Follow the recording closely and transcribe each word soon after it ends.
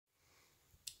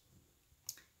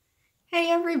Hi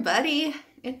everybody,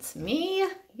 it's me,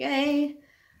 yay.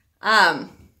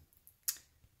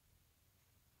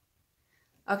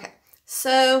 Okay,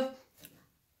 so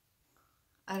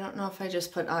I don't know if I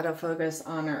just put autofocus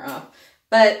on or off,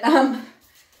 but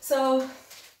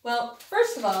well,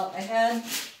 first of all, I had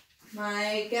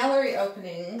my gallery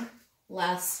opening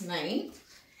last night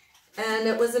and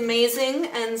it was amazing,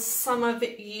 and some of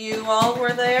you all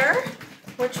were there,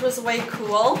 which was way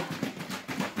cool.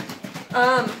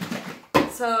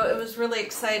 So it was really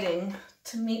exciting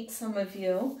to meet some of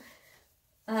you.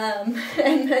 And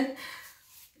then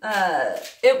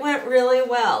it went really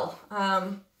well.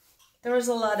 There was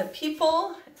a lot of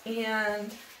people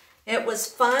and it was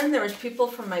fun. There was people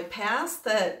from my past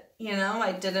that, you know,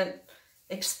 I didn't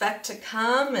expect to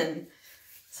come, and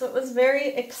so it was very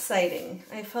exciting.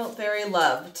 I felt very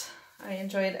loved. I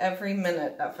enjoyed every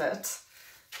minute of it.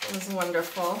 It was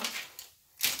wonderful.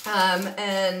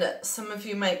 And some of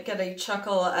you might get a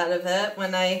chuckle out of it.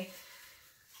 When I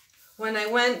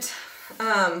went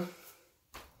to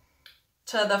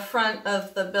the front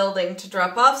of the building to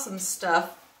drop off some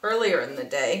stuff earlier in the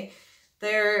day,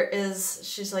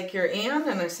 she's like, "You're Anne?"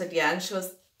 And I said, "Yeah." And she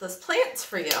goes, "This plant's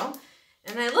for you."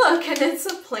 And I look, and it's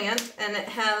a plant, and it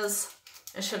has,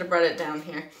 I should have brought it down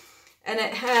here, and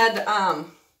it had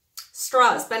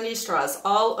straws, bendy straws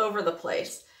all over the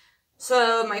place.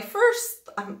 So my first,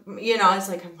 you know, I was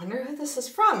like, I wonder who this is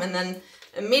from. And then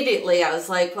immediately I was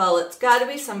like, well, it's got to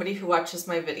be somebody who watches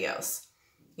my videos,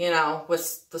 you know,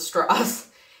 with the straws.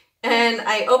 And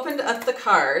I opened up the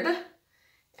card,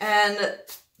 and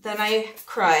then I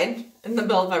cried in the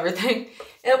middle of everything.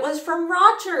 It was from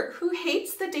Roger, who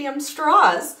hates the damn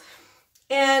straws.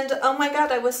 And oh my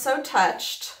God, I was so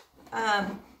touched,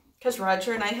 because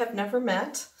Roger and I have never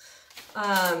met.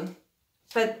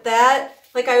 But that,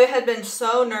 like, I had been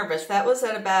so nervous. That was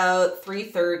at about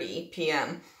 3:30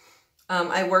 p.m.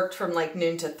 I worked from like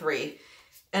noon to 3.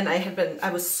 And I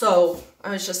was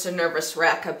just a nervous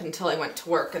wreck up until I went to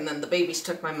work. And then the babies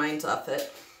took my mind off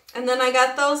it. And then I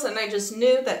got those, and I just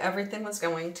knew that everything was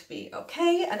going to be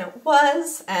okay. And it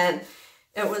was. And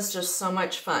it was just so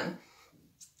much fun.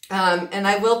 And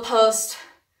I will post,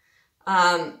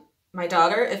 my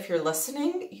daughter, if you're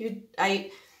listening,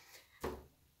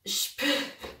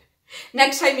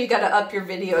 next time you gotta up your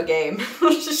video game.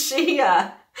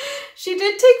 She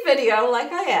did take video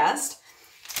like I asked,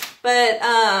 but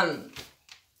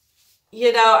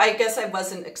you know, I guess I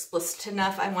wasn't explicit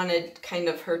enough. I wanted kind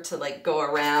of her to like go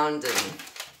around and,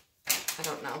 I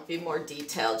don't know, be more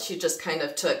detailed. She just kind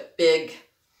of took big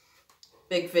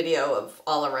video of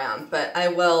all around, but I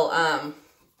will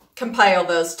compile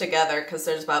those together because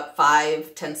there's about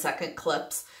 5-10-second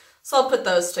clips. So I'll put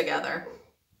those together.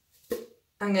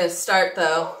 I'm going to start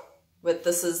though with,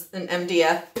 this is an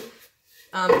MDF.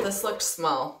 This looks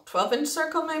small, 12-inch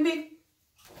circle maybe.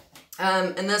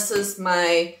 And this is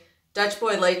my Dutch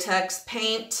Boy latex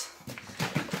paint.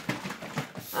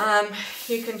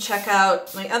 You can check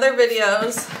out my other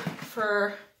videos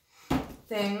for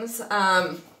things.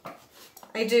 I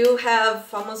do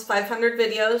have almost 500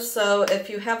 videos, so if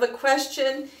you have a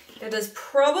question, it has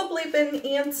probably been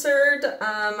answered.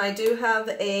 I do have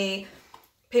a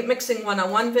Paint Mixing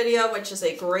 101 video, which is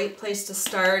a great place to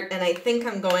start, and I think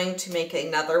I'm going to make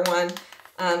another one,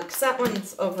 because that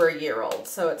one's over a year old,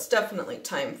 so it's definitely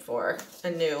time for a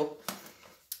new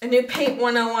Paint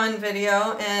 101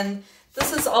 video. And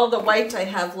this is all the white I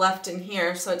have left in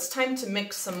here, so it's time to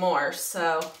mix some more.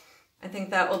 So I think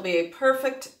that will be a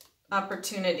perfect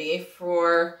opportunity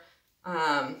for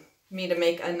me to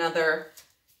make another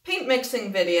paint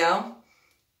mixing video,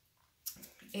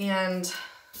 and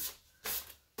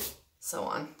so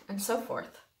on and so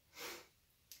forth.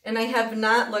 And I have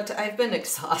not looked, I've been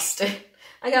exhausted.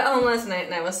 I got home last night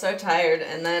and I was so tired,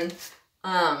 and then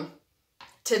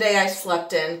today I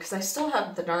slept in because I still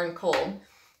have the darn cold.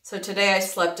 So today I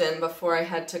slept in before I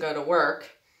had to go to work,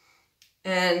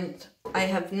 and I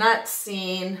have not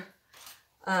seen,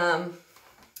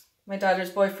 my daughter's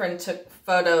boyfriend took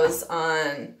photos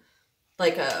on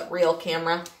like a real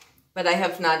camera, but I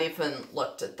have not even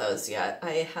looked at those yet.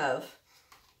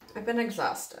 I've been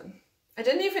exhausted. I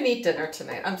didn't even eat dinner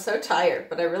tonight. I'm so tired,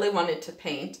 but I really wanted to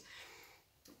paint.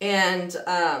 And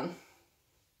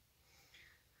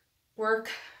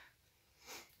work,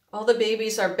 all the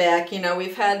babies are back. You know,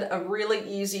 we've had a really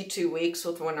easy 2 weeks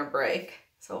with winter break.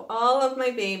 So all of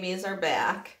my babies are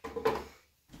back.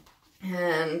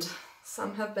 And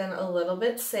some have been a little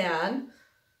bit sad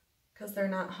because they're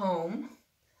not home.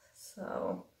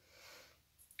 So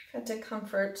I've had to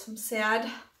comfort some sad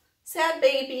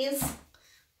babies.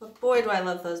 But boy, do I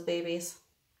love those babies.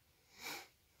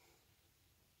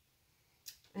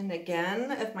 And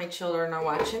again, if my children are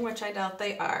watching, which I doubt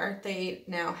they are, they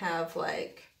now have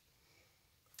like,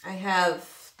 I have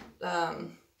a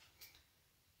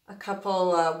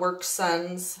couple work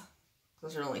sons,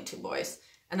 those are only 2 boys,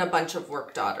 and a bunch of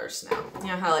work daughters now. You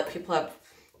know how like people have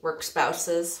work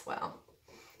spouses? Well,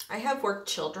 I have work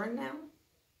children now.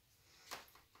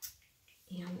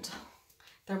 And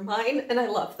they're mine and I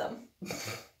love them.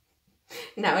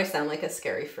 Now I sound like a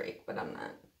scary freak, but I'm not.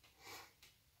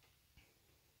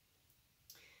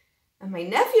 And my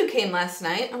nephew came last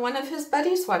night and one of his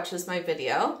buddies watches my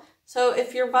video. So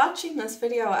if you're watching this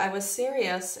video, I was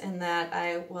serious in that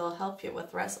I will help you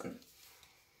with resin.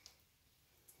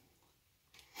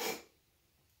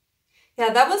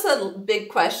 Yeah, that was a big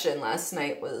question last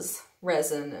night, was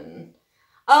resin. And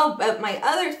oh, but my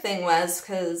other thing was,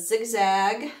 because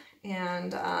Zigzag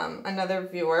and another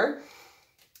viewer,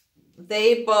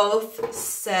 they both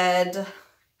said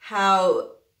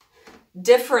how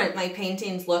different my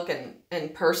paintings look in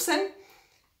person,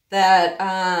 that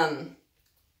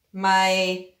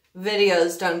my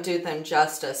videos don't do them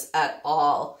justice at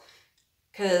all.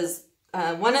 Because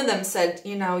one of them said,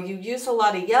 you know, you use a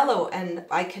lot of yellow and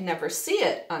I can never see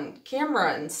it on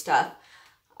camera and stuff.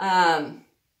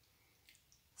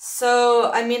 So,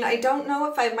 I mean, I don't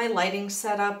know if I have my lighting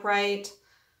set up right.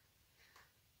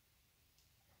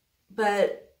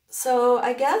 But, so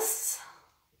I guess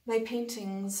my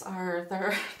paintings are,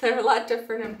 they're a lot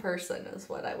different in person, is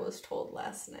what I was told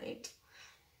last night.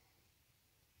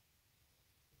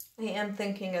 I am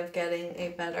thinking of getting a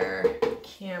better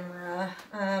camera.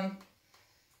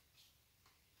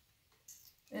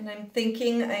 And I'm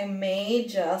thinking I may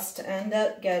just end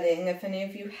up getting, if any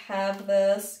of you have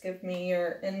this, give me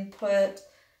your input.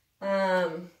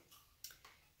 That's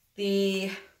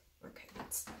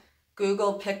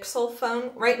Google Pixel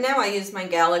phone. Right now I use my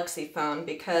Galaxy phone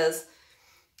because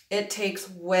it takes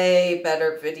way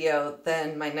better video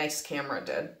than my nice camera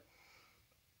did.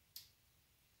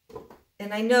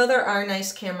 And I know there are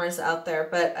nice cameras out there,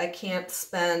 but I can't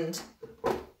spend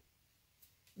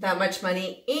that much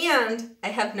money, and I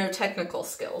have no technical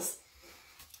skills.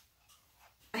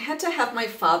 I had to have my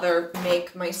father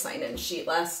make my sign-in sheet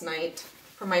last night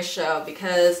for my show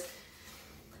because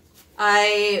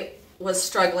I was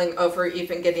struggling over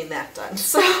even getting that done.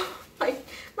 So my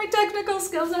technical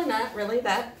skills are not really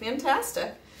that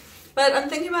fantastic. But I'm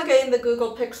thinking about getting the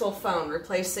Google Pixel phone,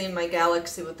 replacing my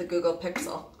Galaxy with the Google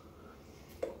Pixel.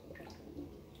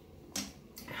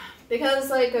 Because,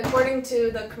 like, according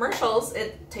to the commercials,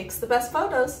 it takes the best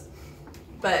photos.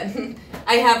 But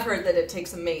I have heard that it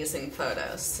takes amazing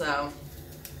photos. So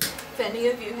if any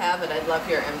of you have it, I'd love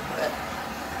your input.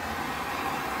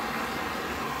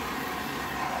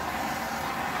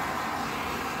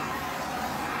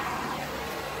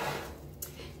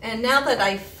 And now that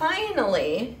I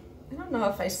finally, I don't know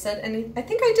if I said any, I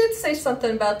think I did say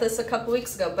something about this a couple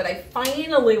weeks ago, but I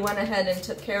finally went ahead and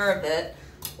took care of it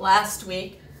last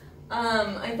week.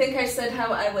 I think I said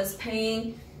how I was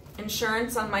paying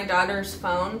insurance on my daughter's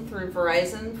phone through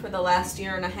Verizon for the last 1.5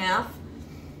 years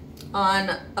on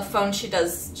a phone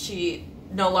she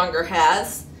no longer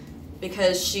has,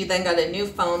 because she then got a new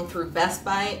phone through Best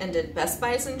Buy and did Best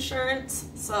Buy's insurance.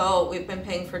 So we've been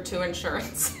paying for 2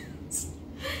 insurances.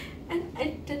 And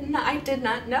I did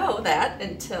not know that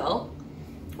until,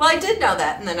 well, I did know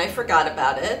that and then I forgot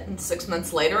about it, and 6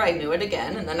 months later I knew it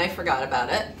again and then I forgot about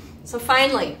it. So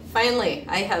finally,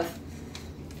 I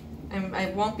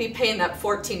won't be paying that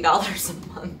 $14 a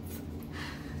month.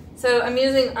 So I'm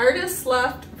using Artist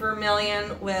Left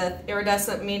Vermilion with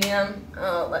Iridescent Medium.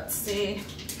 Oh, let's see.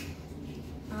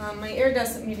 My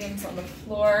iridescent medium's on the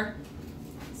floor.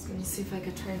 So let me see if I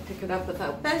could try and pick it up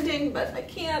without bending, but I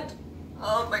can't.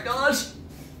 Oh my gosh.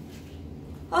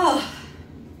 Oh.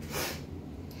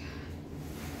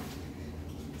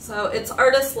 So it's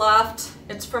Artist Loft.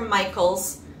 It's from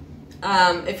Michaels.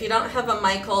 If you don't have a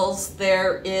Michaels,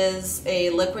 there is a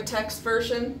Liquitex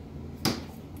version,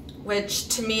 which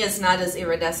to me is not as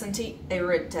iridescent-y,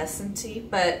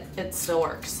 but it still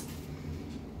works.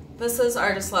 This is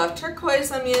Artist Loft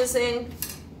Turquoise I'm using.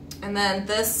 And then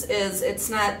this is,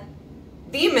 it's not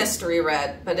the mystery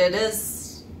red, but it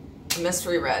is a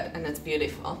mystery red, and it's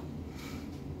beautiful.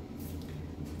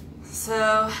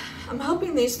 So I'm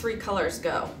hoping these 3 colors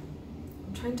go.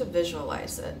 I'm trying to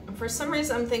visualize it. And for some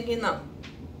reason I'm thinking the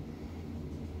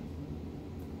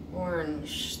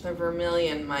orange, the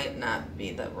vermilion might not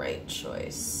be the right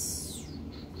choice.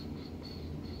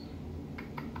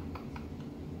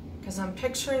 Because I'm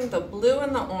picturing the blue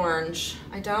and the orange.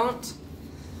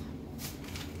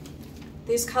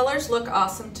 These colors look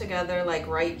awesome together, like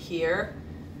right here.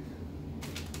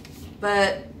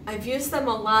 but I've used them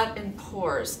a lot in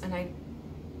pours, and I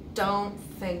don't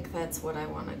think that's what I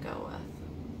want to go with.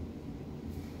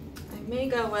 I may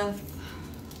go with,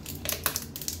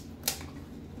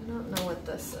 I don't know what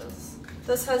this is.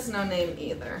 This has no name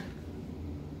either.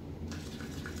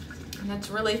 And it's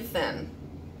really thin.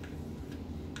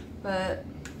 But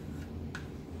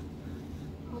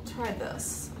I'll try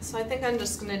this. So I think I'm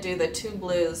just going to do the 2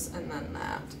 blues and then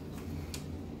that.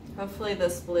 Hopefully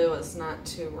this blue is not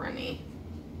too runny.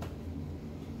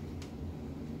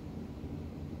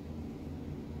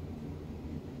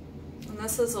 And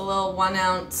this is a little 1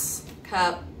 ounce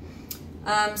cup.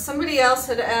 Somebody else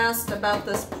had asked about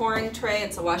this pouring tray.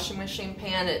 It's a washing machine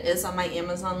pan. It is on my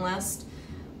Amazon list.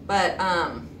 But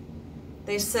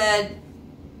they said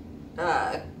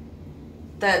that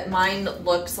mine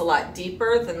looks a lot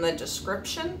deeper than the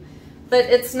description, but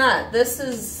it's not. This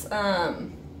is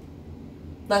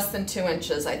less than 2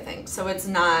 inches, I think, so it's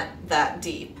not that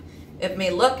deep. It may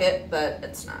look it, but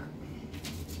it's not.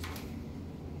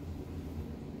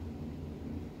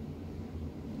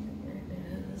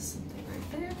 There is something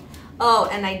right there. Oh,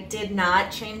 and I did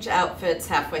not change outfits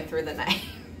halfway through the night.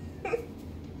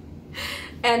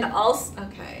 And also,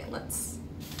 okay, let's,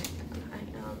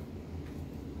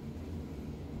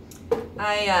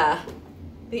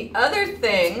 the other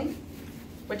thing,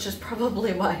 which is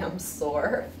probably why I'm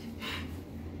sore,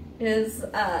 is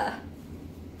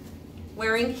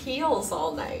wearing heels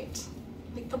all night.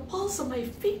 Like, the balls of my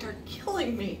feet are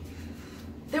killing me.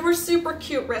 They were super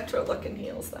cute retro looking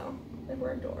heels though. They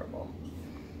were adorable.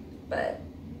 But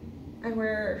I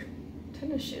wear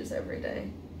tennis shoes every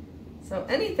day. So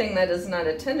anything that is not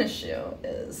a tennis shoe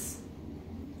is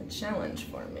a challenge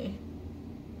for me.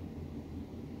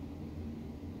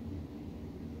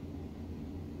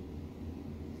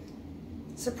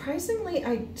 Surprisingly,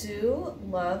 I do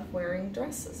love wearing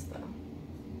dresses though.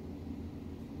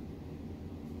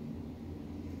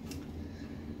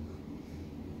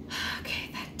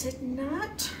 Okay, that did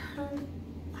not turn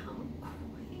out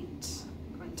quite.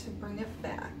 I'm going to bring it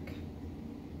back.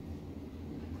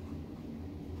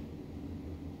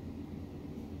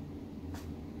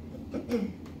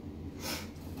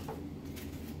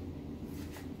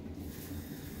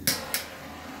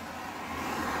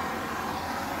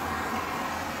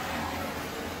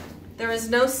 There was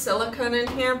no silicone in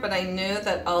here, but I knew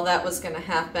that all that was going to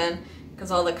happen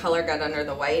because all the color got under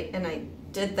the white, and I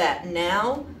did that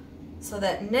now so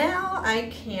that now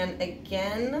I can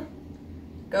again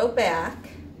go back,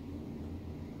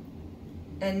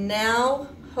 and now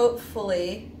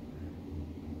hopefully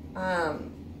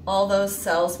all those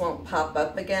cells won't pop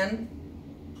up again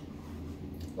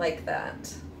like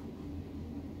that.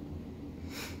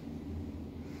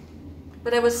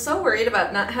 But I was so worried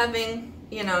about not having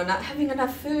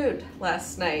enough food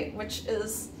last night, which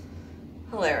is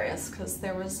hilarious because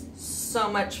there was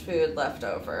so much food left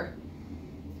over.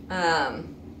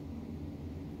 And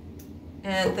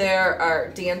there are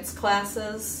dance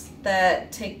classes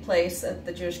that take place at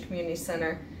the Jewish Community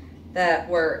Center that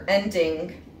were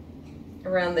ending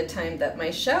around the time that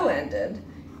my show ended.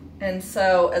 And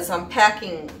so as I'm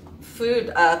packing food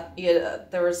up,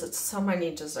 there was so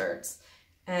many desserts.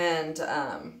 And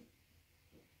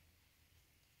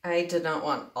I did not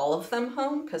want all of them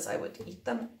home because I would eat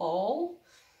them all.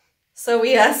 So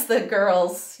we asked the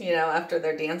girls, after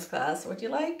their dance class, would you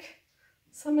like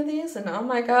some of these? And oh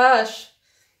my gosh,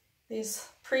 these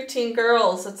preteen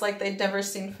girls, it's like they'd never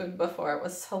seen food before. It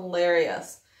was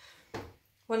hilarious.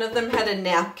 One of them had a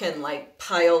napkin like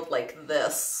piled like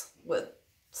this with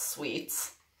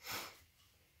sweets.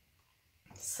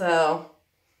 So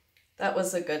that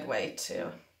was a good way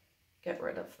to get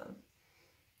rid of them.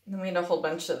 And then we had a whole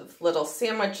bunch of little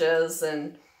sandwiches,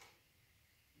 and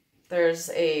there's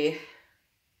a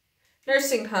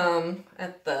nursing home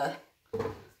at the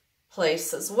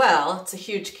place as well. It's a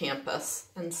huge campus.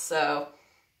 And so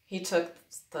he took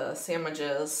the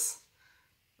sandwiches.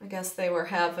 I guess they were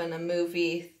having a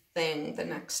movie thing the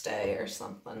next day or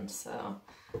something. So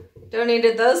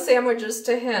donated those sandwiches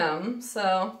to him.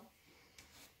 So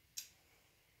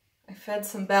I fed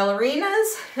some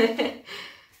ballerinas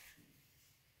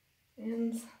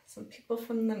and some people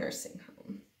from the nursing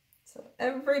home. So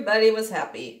everybody was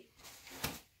happy.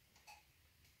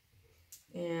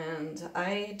 And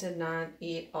I did not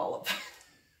eat all of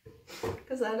it.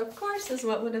 Because that, of course, is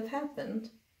what would have happened.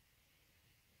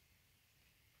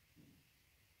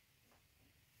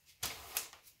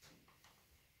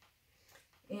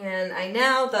 And I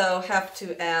now, though, have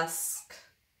to ask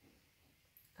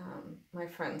my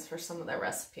friends for some of their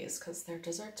recipes because their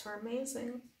desserts were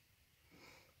amazing.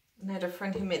 And I had a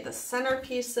friend who made the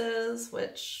centerpieces,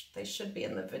 which they should be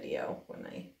in the video when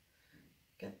I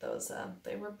get those up.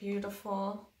 They were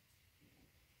beautiful.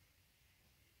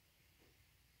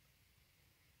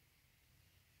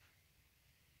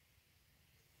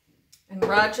 And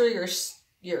Roger,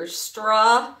 your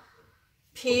straw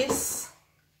piece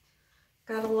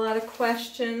got a lot of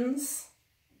questions.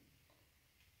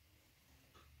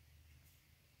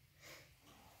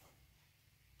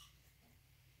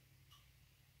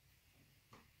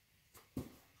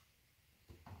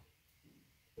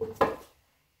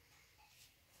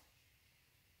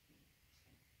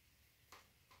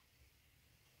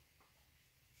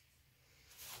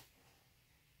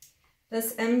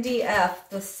 This MDF,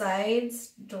 the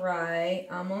sides dry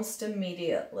almost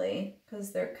immediately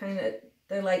because they're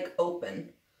like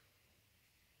open.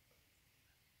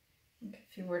 Like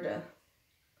if you were to,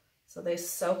 so they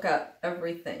soak up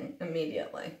everything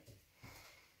immediately.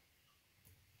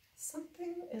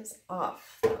 Something is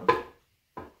off though.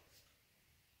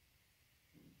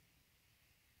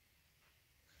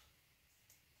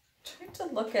 Trying to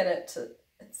look at it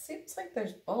it seems like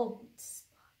there's bald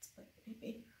spots, but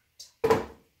maybe.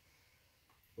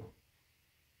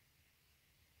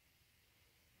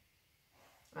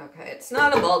 Okay, it's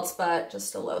not a bald spot,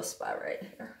 just a low spot right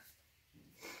here.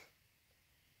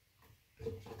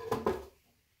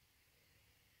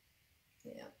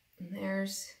 Yeah, and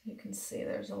you can see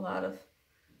there's a lot of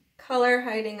color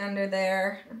hiding under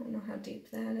there. I don't know how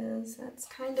deep that is. That's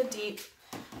kind of deep.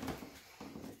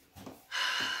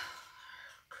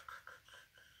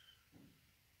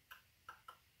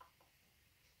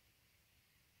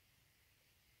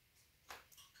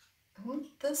 I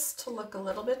want this to look a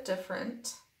little bit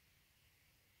different.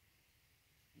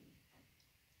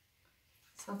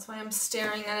 So that's why I'm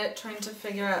staring at it, trying to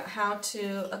figure out how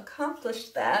to accomplish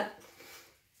that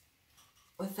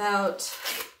without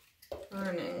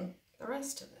burning the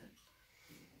rest of it.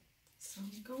 So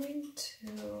I'm going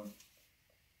to,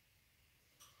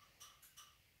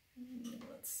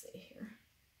 let's see here.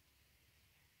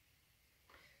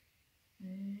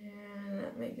 And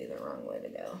that may be the wrong way to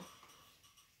go.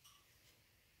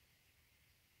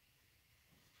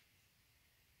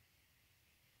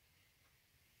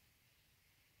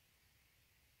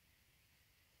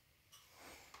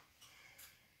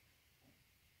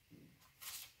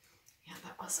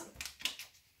 Awesome.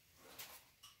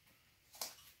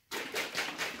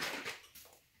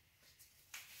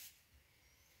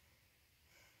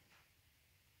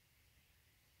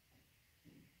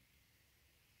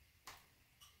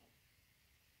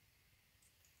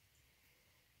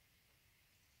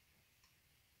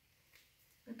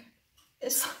 Okay,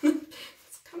 it's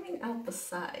coming out the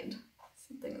side.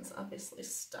 Something is obviously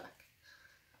stuck.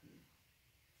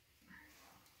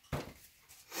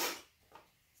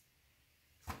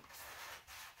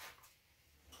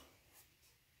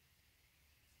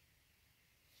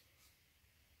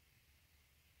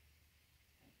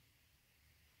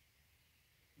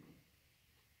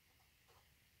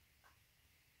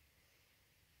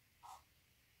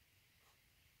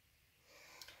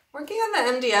 Working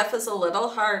on the MDF is a little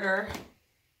harder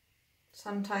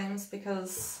sometimes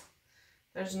because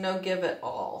there's no give at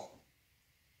all.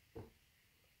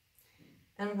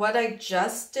 And what I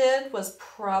just did was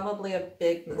probably a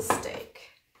big mistake.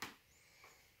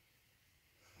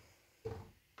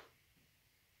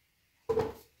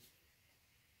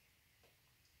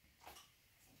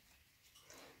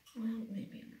 Well,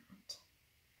 maybe not.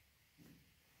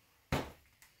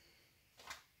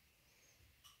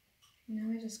 Now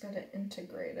I just got to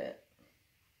integrate it.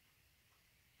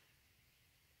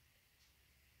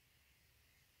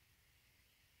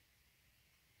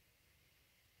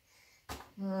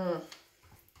 I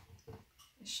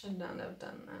should not have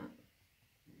done that.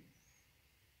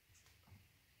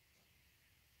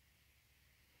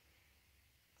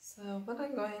 So what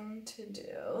I'm going to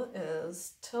do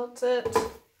is tilt it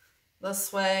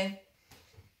this way.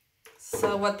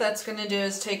 So what that's going to do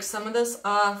is take some of this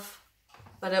off,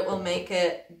 but it will make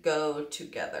it go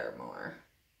together more.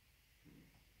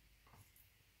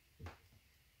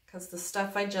 Because the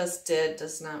stuff I just did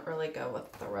does not really go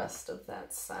with the rest of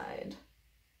that side.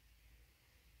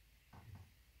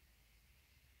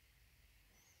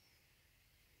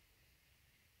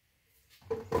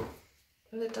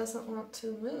 But it doesn't want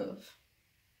to move.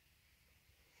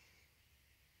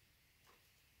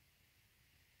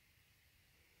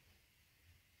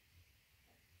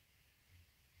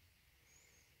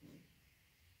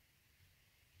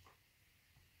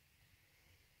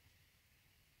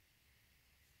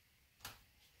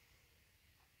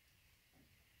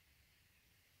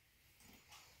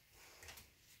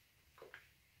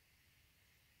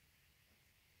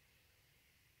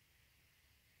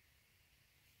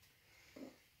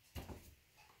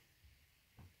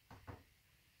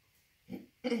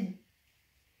 Oh,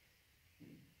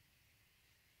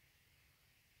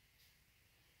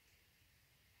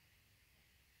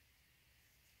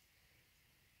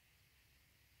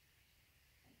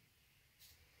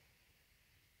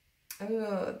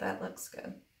 that looks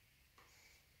good.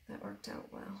 That worked out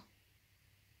well.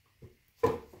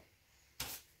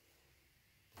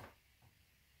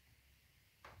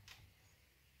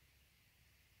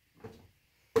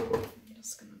 I'm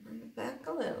just going to bring it back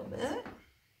a little bit.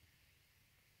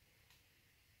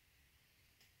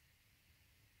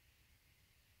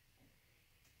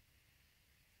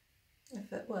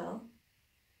 If it will.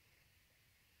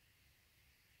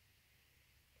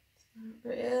 It's not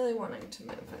really wanting to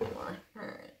move anymore. All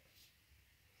right.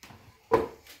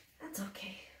 That's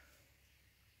okay.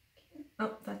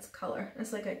 Oh, that's color.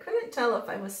 It's like I couldn't tell if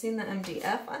I was seeing the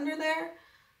MDF under there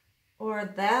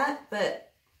or that,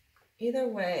 but either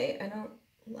way, I don't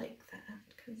like that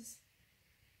because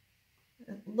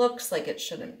it looks like it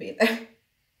shouldn't be there.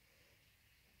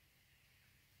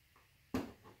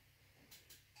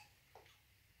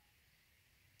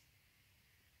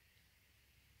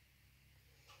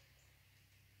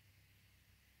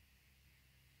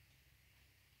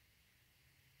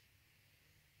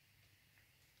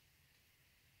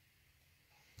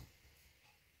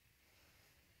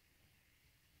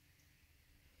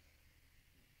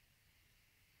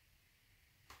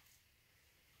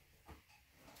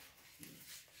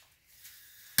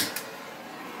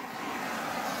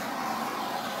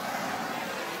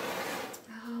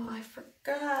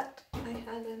 Forgot I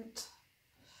hadn't.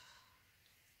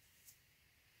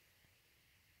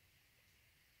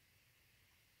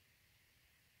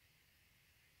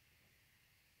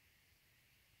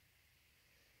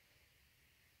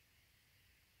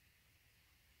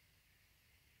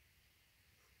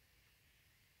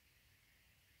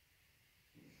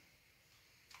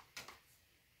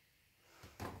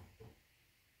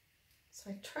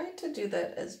 So I tried to do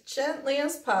that as gently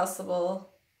as possible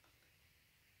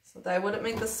so that I wouldn't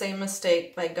make the same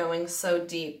mistake by going so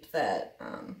deep that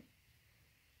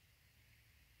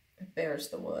it bears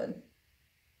the wood.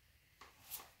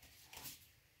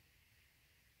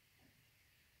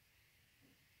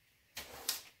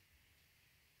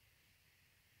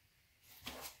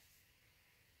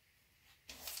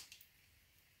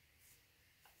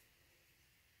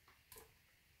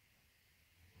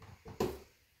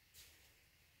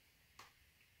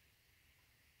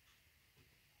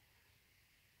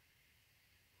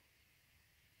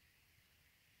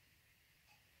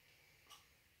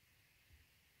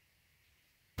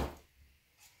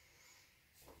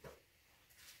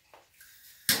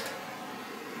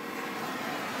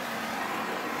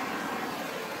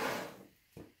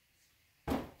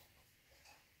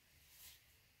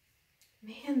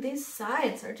 Man, these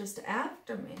sides are just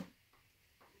after me.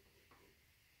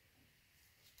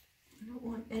 I don't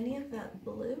want any of that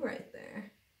blue right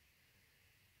there.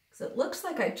 Because it looks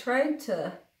like I tried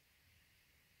to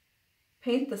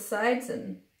paint the sides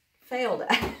and failed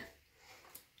at it.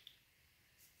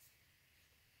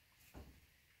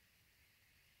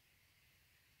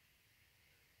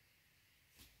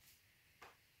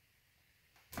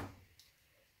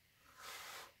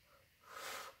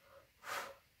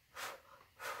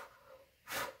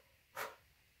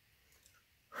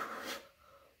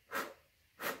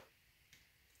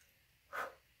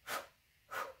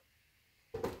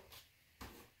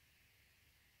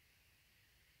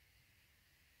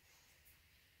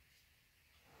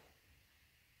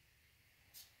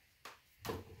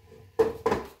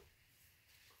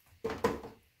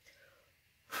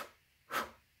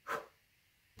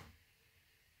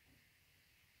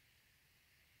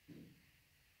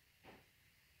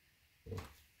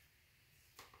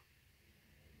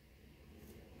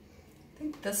 I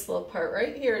think this little part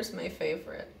right here is my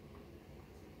favorite.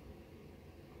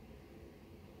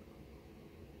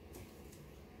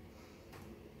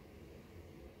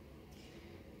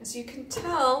 As you can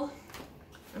tell,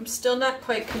 I'm still not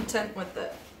quite content with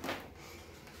it.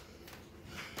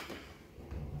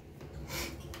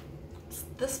 It's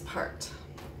this part.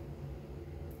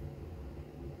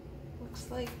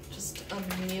 Looks like just a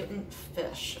mutant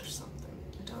fish or something.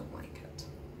 I don't like it.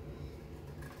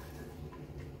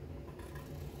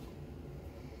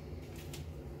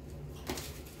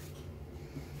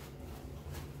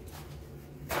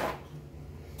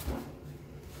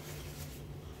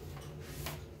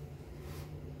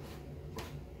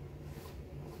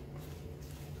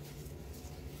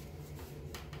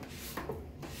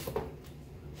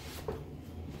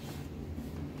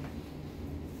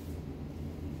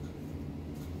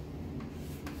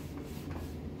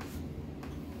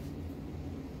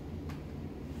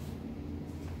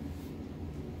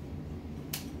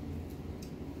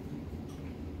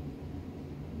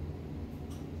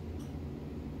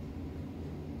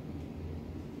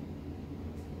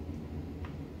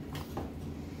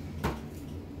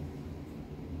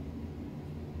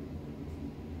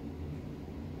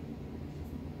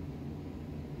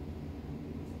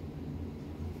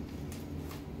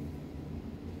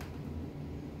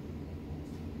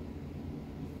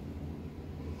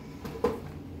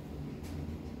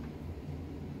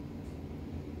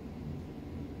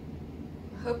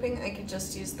 hoping I could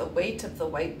just use the weight of the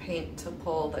white paint to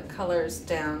pull the colors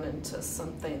down into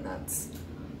something that's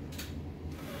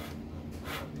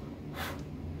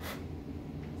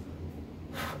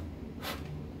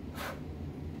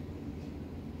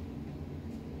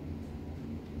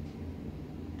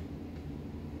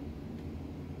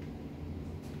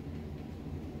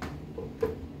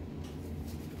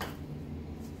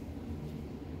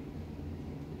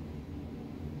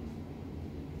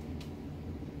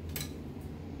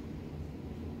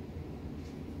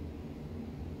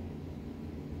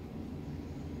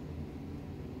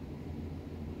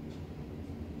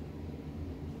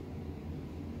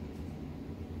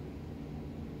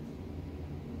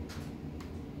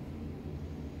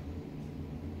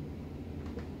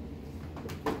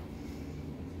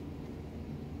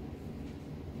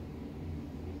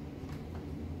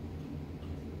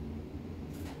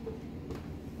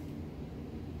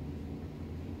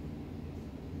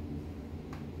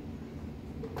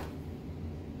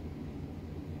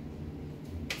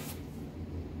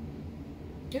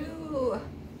ooh,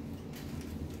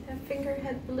 that finger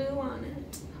had blue on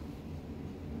it.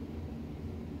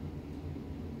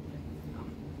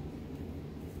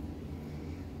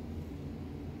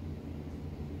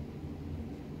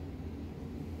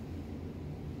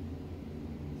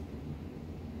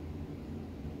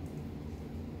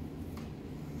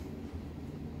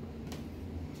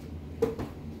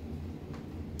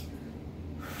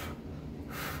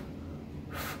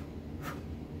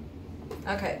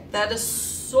 Okay, that is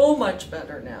so much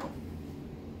better now.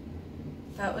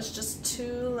 That was just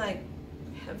too, like,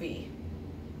 heavy.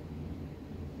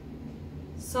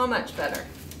 So much better.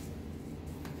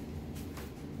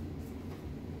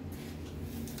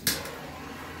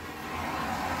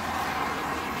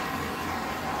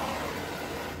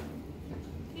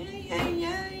 Yay, yay,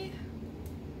 yay.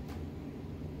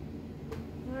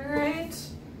 All right.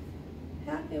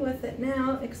 Happy with it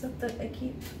now, except that I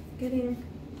keep getting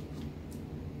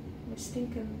my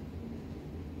stinking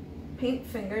paint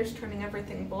fingers turning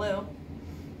everything blue.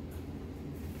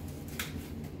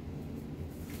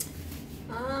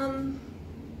 I'm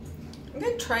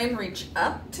gonna try and reach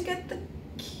up to get the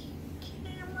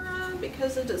camera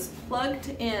because it is plugged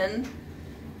in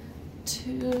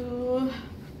to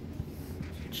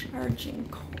charging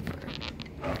cord.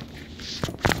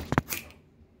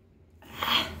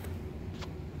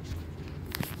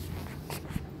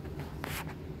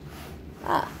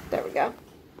 There we go.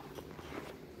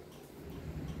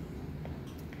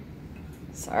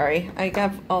 Sorry,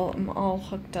 I'm all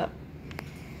hooked up.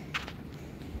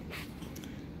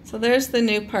 So there's the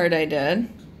new part I did.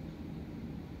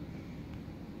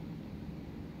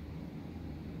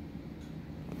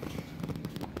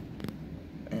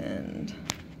 And,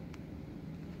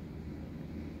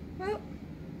 well,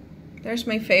 there's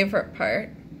my favorite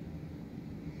part.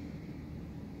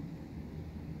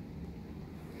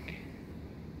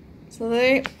 So oh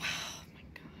my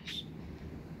gosh.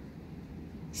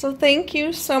 So thank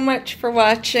you so much for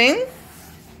watching.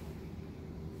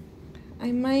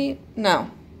 No,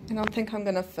 I don't think I'm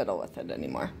gonna fiddle with it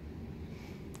anymore.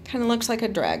 Kind of looks like a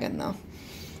dragon though.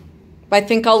 But I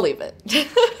think I'll leave it.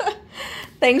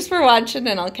 Thanks for watching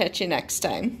and I'll catch you next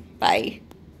time. Bye.